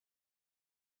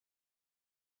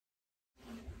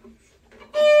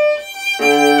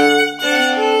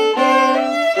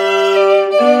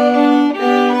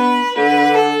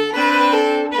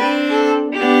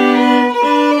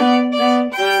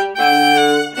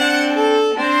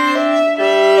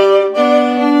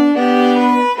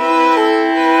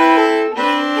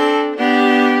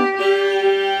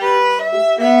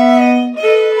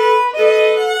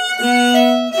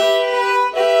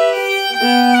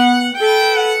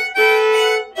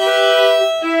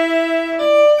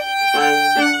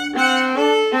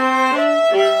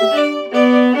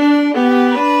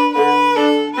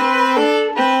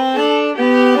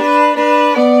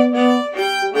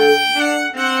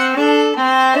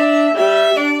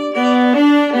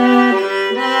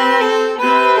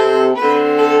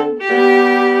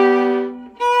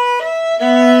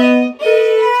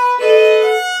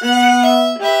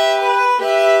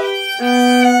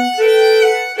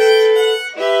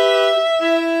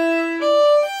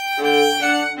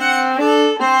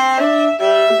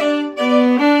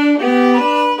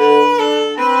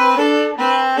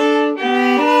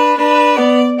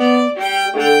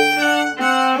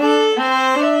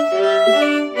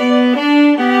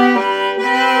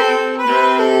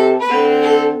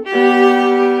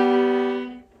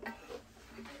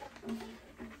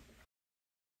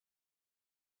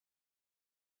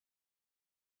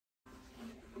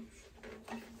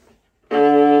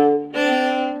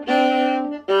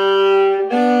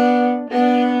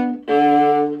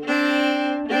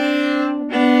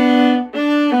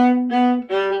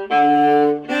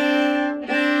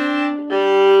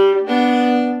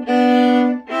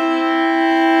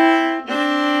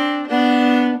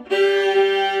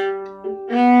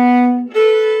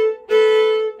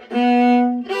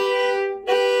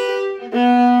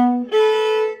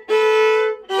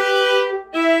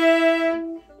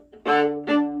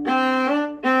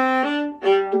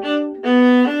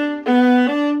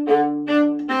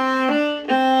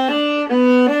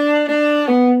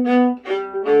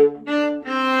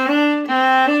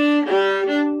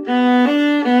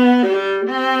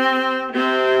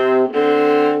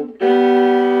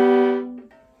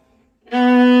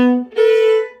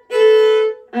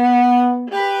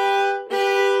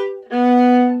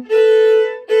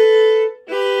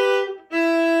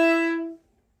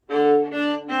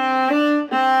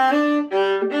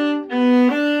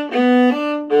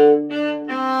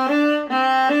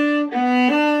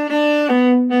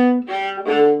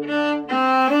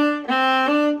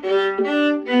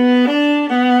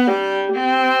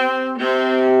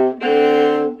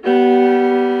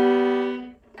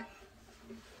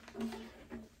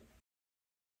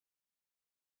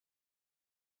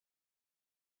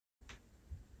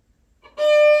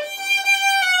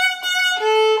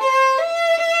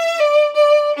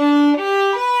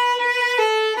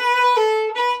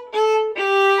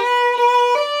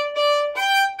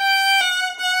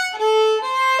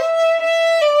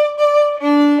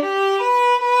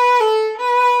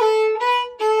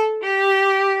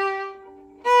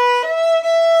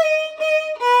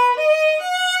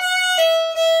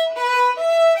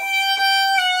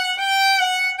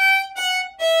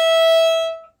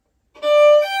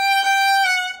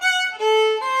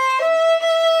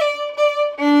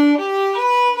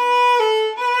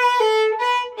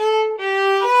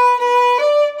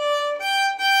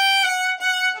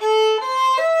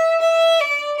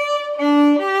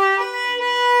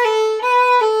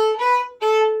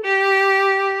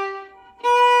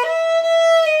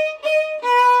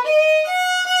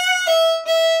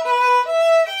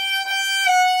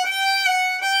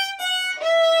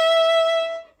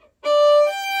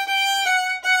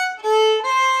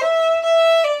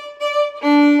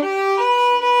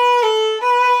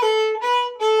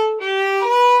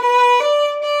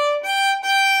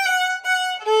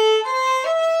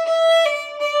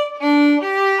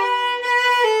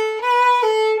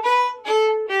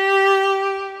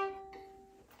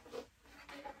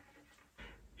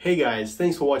Hey guys,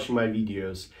 thanks for watching my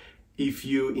videos. If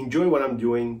you enjoy what I'm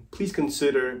doing, please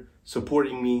consider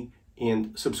supporting me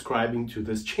and subscribing to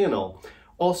this channel.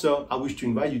 Also, I wish to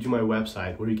invite you to my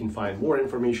website where you can find more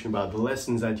information about the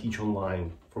lessons I teach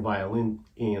online for violin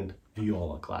and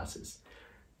viola classes.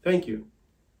 Thank you.